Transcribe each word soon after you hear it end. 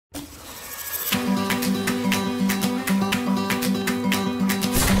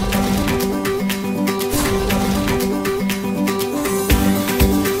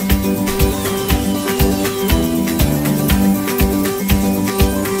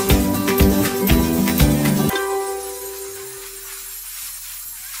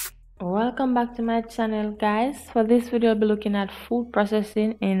Welcome back to my channel, guys. For this video, I'll be looking at food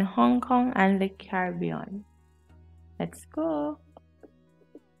processing in Hong Kong and the Caribbean. Let's go.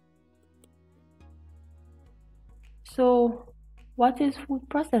 So, what is food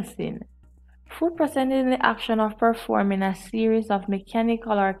processing? Food processing is the action of performing a series of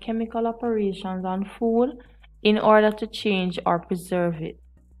mechanical or chemical operations on food in order to change or preserve it.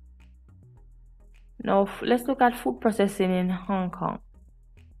 Now, let's look at food processing in Hong Kong.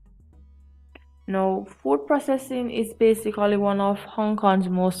 Now, food processing is basically one of Hong Kong's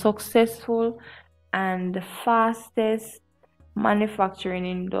most successful and fastest manufacturing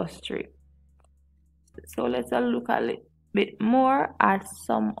industry. So let's look a little bit more at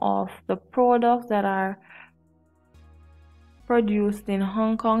some of the products that are produced in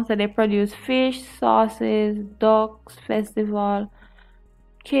Hong Kong. So they produce fish, sauces, ducks, festival,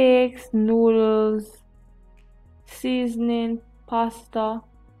 cakes, noodles, seasoning, pasta.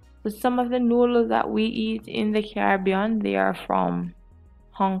 So some of the noodles that we eat in the Caribbean, they are from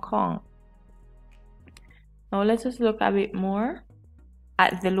Hong Kong. Now let's just look a bit more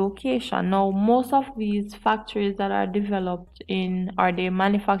at the location. Now most of these factories that are developed in or the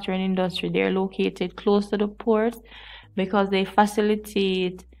manufacturing industry, they're located close to the ports because they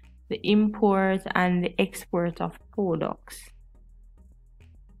facilitate the import and the export of products.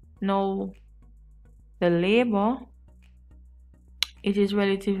 Now the labor, it is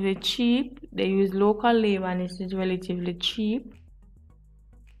relatively cheap. They use local labor and it is relatively cheap.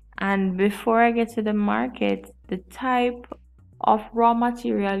 And before I get to the market, the type of raw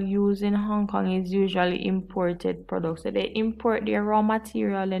material used in Hong Kong is usually imported products. So they import their raw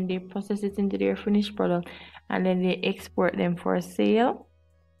material and they process it into their finished product and then they export them for sale.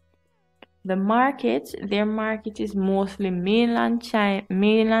 The market, their market is mostly mainland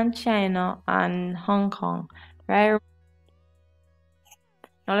China and Hong Kong, right?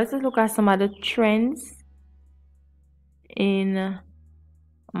 Now let's just look at some of the trends in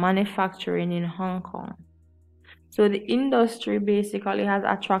manufacturing in Hong Kong. So the industry basically has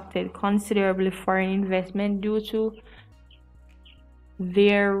attracted considerably foreign investment due to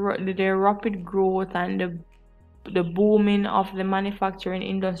their rapid growth and the booming of the manufacturing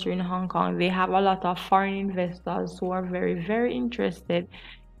industry in Hong Kong. They have a lot of foreign investors who are very interested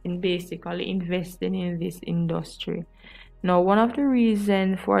in basically investing in this industry. Now, one of the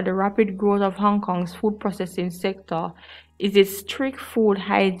reasons for the rapid growth of Hong Kong's food processing sector is its strict food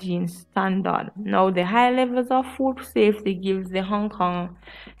hygiene standard. Now, the high levels of food safety gives the Hong Kong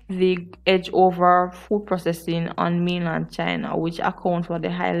the edge over food processing on mainland China, which accounts for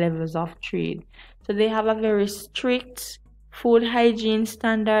the high levels of trade. So they have a very strict food hygiene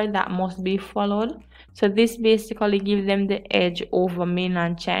standard that must be followed. So this basically gives them the edge over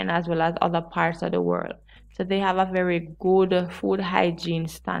mainland China as well as other parts of the world. So they have a very good food hygiene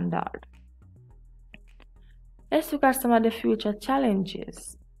standard. Let's look at some of the future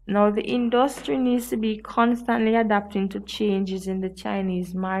challenges. Now, the industry needs to be constantly adapting to changes in the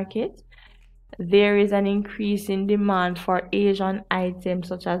Chinese market. There is an increase in demand for Asian items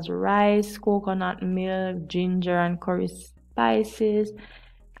such as rice, coconut milk, ginger, and curry spices.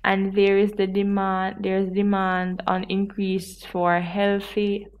 And there's demand on increase for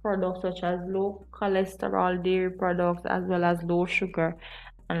healthy products such as low cholesterol dairy products as well as low sugar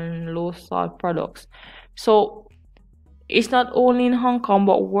and low salt products. So it's not only in Hong Kong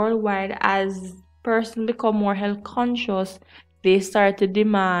but worldwide, as persons become more health conscious, they start to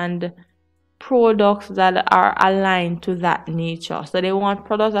demand products that are aligned to that nature. So they want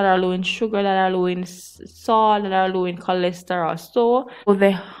products that are low in sugar, that are low in salt, that are low in cholesterol. So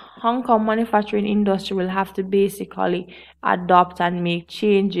the Hong Kong manufacturing industry will have to basically adopt and make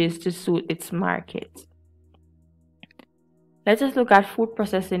changes to suit its market. Let's just look at food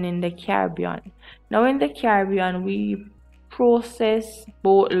processing in the Caribbean. Now in the Caribbean, we process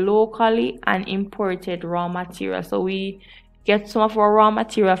both locally and imported raw material. So we get some of our raw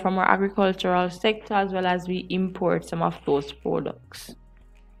material from our agricultural sector as well as we import some of those products.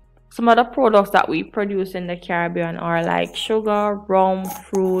 Some other products that we produce in the Caribbean are like sugar, rum,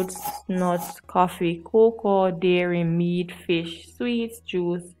 fruits, nuts, coffee, cocoa, dairy, meat, fish, sweets,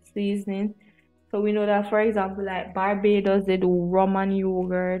 juice, seasoning. So we know that, for example, like Barbados, they do rum and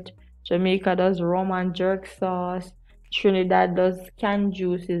yogurt. Jamaica does rum and jerk sauce. Trinidad does canned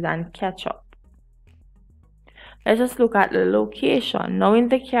juices and ketchup. Let's just look at the location. Now in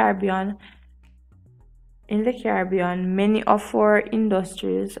the Caribbean, many of our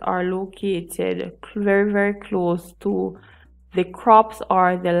industries are located very close to the crops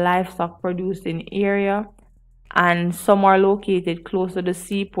or the livestock producing area, and some are located close to the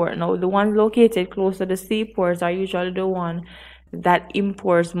seaport. Now the ones located close to the seaports are usually the ones that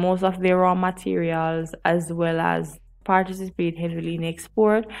imports most of their raw materials as well as participate heavily in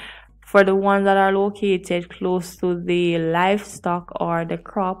export. For the ones that are located close to the livestock or the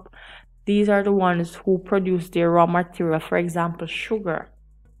crop, these are the ones who produce their raw material, for example, sugar.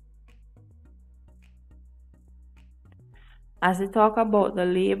 As we talk about the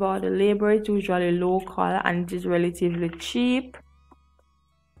labor is usually local and it is relatively cheap.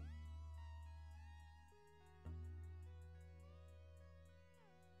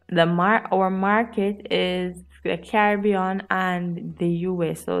 Our market is the Caribbean and the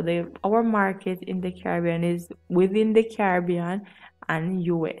US. So our market in the Caribbean is within the Caribbean and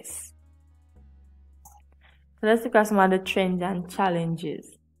US. So let's look at some of the trends and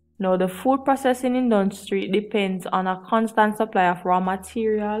challenges. Now, the food processing industry depends on a constant supply of raw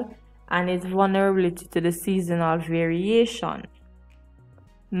material and its vulnerability to the seasonal variation.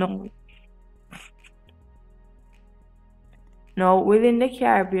 Now, within the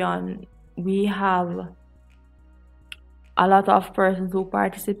Caribbean, we have a lot of persons who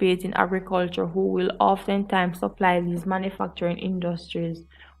participate in agriculture who will oftentimes supply these manufacturing industries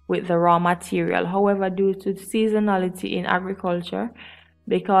with the raw material. However, due to seasonality in agriculture,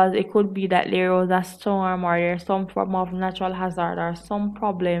 because it could be that there was a storm or there's some form of natural hazard or some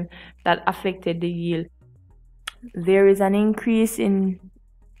problem that affected the yield, there is an increase in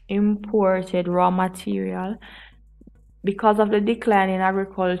imported raw material. Because of the decline in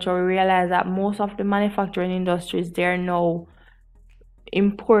agriculture, we realize that most of the manufacturing industries, they're now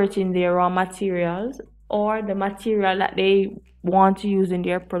importing their raw materials, or the material that they want to use in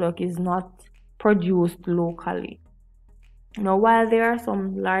their product is not produced locally. Now, while there are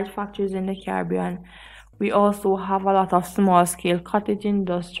some large factories in the Caribbean, we also have a lot of small-scale cottage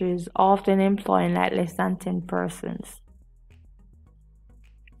industries, often employing like less than 10 persons.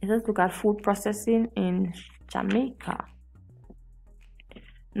 Let's look at food processing in Jamaica.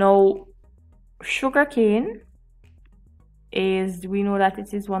 Now, sugarcane we know that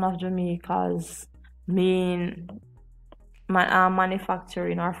it is one of Jamaica's main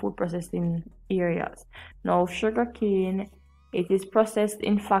manufacturing or food processing areas. Now, sugarcane, it is processed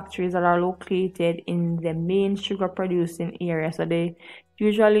in factories that are located in the main sugar producing area. So they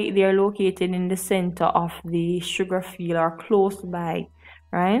are located in the center of the sugar field or close by,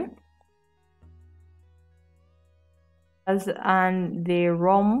 right? And the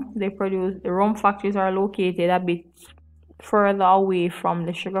rum factories are located a bit further away from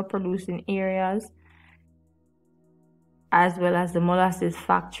the sugar producing areas, as well as the molasses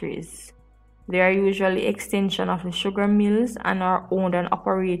factories. They are usually extension of the sugar mills and are owned and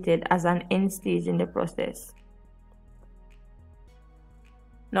operated as an end stage in the process.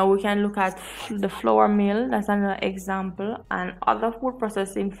 Now we can look at the flour mill, that's another example, and other food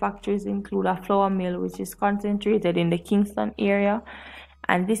processing factories include a flour mill which is concentrated in the Kingston area,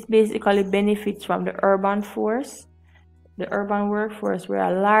 and this basically benefits from the urban workforce where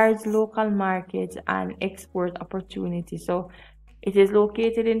a large local market and export opportunity. So it is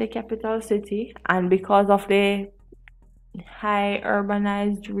located in the capital city, and because of the high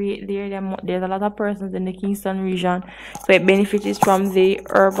urbanized rate there's a lot of persons in the Kingston region, so it benefits from the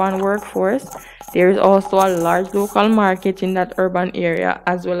urban workforce. There is also a large local market in that urban area,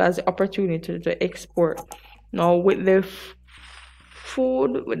 as well as the opportunity to export. Now with the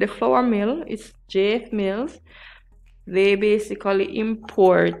flour mill, it's JF Mills, they basically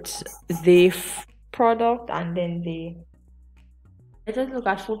import the product and then let us look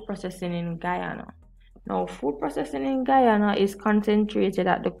at food processing in Guyana. Now, food processing in Guyana is concentrated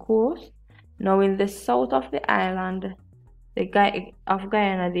at the coast. Now, in the south of the island of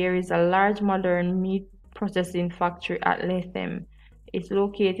Guyana, there is a large modern meat processing factory at Lethem. It's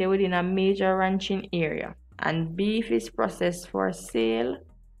located within a major ranching area, and beef is processed for sale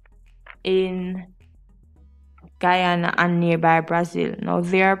in Guyana and nearby Brazil. Now,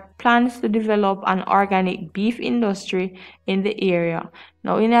 there are plans to develop an organic beef industry in the area.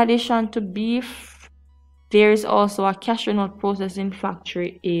 Now, in addition to beef, there is also a cashew nut processing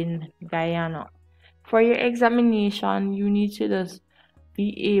factory in Guyana. For your examination, you need to just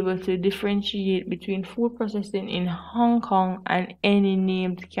be able to differentiate between food processing in Hong Kong and any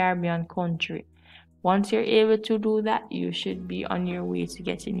named Caribbean country. Once you're able to do that, you should be on your way to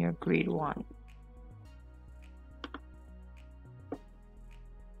getting your grade 1.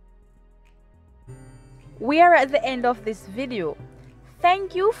 We are at the end of this video.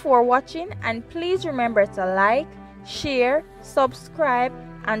 Thank you for watching, and please remember to like, share, subscribe,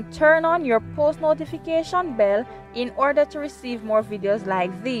 and turn on your post notification bell in order to receive more videos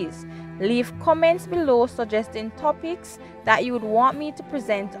like these. Leave comments below suggesting topics that you would want me to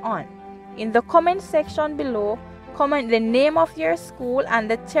present on. In the comment section below, Comment the name of your school and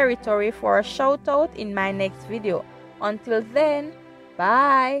the territory for a shout out in my next video. Until then,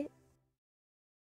 bye.